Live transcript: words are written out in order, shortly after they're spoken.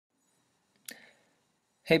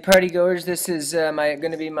Hey party goers, this is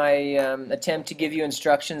going to be my attempt to give you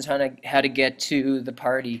instructions on how to get to the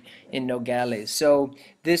party in Nogales. So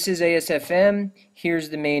this is ASFM. Here's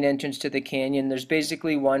the main entrance to the canyon. There's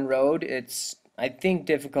basically one road. It's, I think,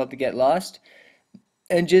 difficult to get lost.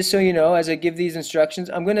 And just so you know, as I give these instructions,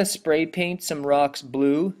 I'm going to spray paint some rocks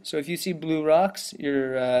blue. So if you see blue rocks,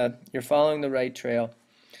 you're following the right trail.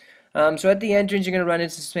 So at the entrance, you're going to run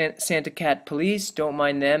into Santa Cat police. Don't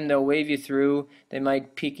mind them. They'll wave you through. They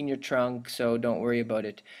might peek in your trunk, so don't worry about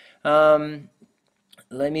it. Um,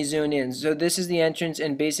 Let me zoom in. So this is the entrance,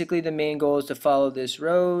 and basically the main goal is to follow this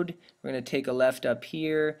road. We're going to take a left up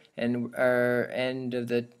here, and our end of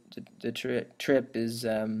the trip is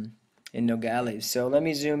in Nogales. So let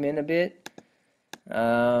me zoom in a bit.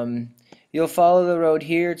 You'll follow the road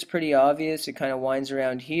here. It's pretty obvious. It kind of winds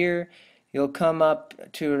around here. You'll come up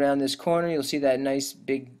to around this corner. You'll see that nice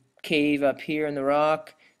big cave up here in the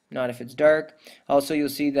rock. Not if it's dark. Also, you'll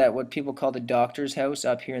see that what people call the doctor's house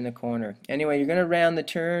up here in the corner. Anyway, you're going to round the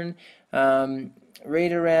turn.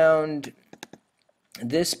 Right around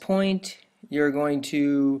this point, you're going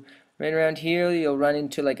to, right around here, you'll run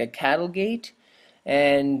into like a cattle gate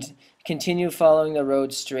and continue following the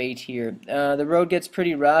road straight here. The road gets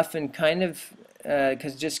pretty rough and kind of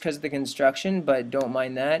just because of the construction, but don't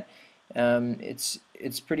mind that.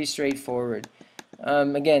 It's pretty straightforward.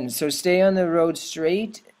 Again, so stay on the road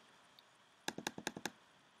straight,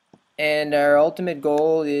 and our ultimate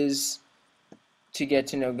goal is to get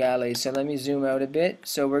to Nogales. So let me zoom out a bit.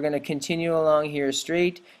 So we're going to continue along here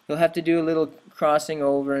straight. You'll have to do a little crossing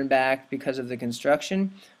over and back because of the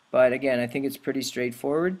construction, but again, I think it's pretty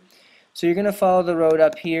straightforward. So you're going to follow the road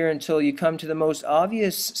up here until you come to the most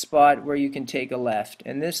obvious spot where you can take a left,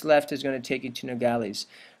 and this left is going to take you to Nogales.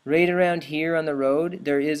 Right around here on the road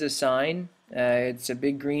there is a sign. It's a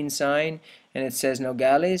big green sign, and it says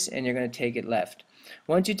Nogales, and you're going to take it left.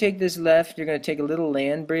 Once you take this left, you're going to take a little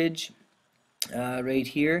land bridge right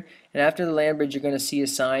here, and after the land bridge you're going to see a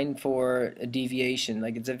sign for a deviation.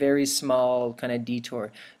 Like, it's a very small kind of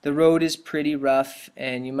detour. The road is pretty rough,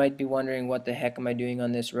 and you might be wondering, what the heck am I doing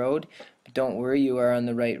on this road? But don't worry, you are on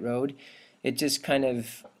the right road. It just kind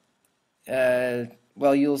of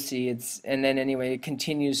well, you'll see. And then anyway, it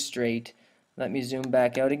continues straight. Let me zoom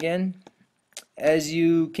back out again. As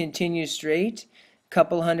you continue straight, a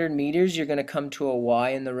couple hundred meters, you're going to come to a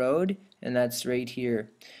Y in the road, and that's right here.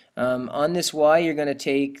 On this Y, you're going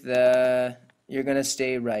to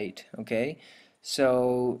stay right, okay?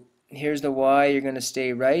 So here's the Y, you're going to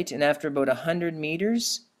stay right, and after about 100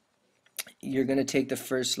 meters, you're going to take the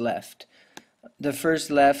first left. The first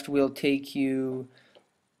left will take you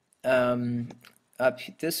up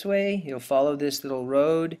this way. You'll follow this little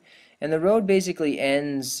road, and the road basically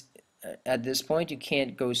ends at this point. You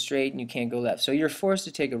can't go straight and you can't go left, so you're forced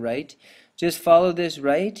to take a right. Just follow this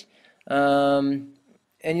right, and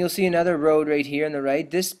you'll see another road right here on the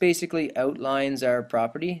right. This basically outlines our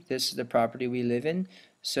property. This is the property we live in,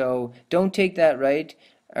 so don't take that right.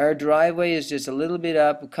 Our driveway is just a little bit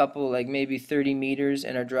up, a couple, like maybe 30 meters,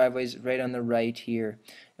 and our driveway is right on the right here.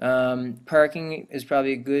 Parking is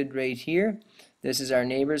probably good right here. This is our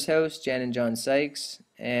neighbor's house, Jen and John Sykes,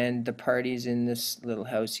 and the party's in this little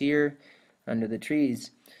house here under the trees.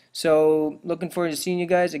 So looking forward to seeing you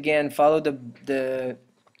guys. Again, follow the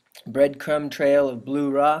breadcrumb trail of blue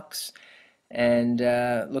rocks, and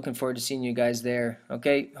looking forward to seeing you guys there.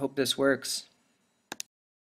 Okay, hope this works.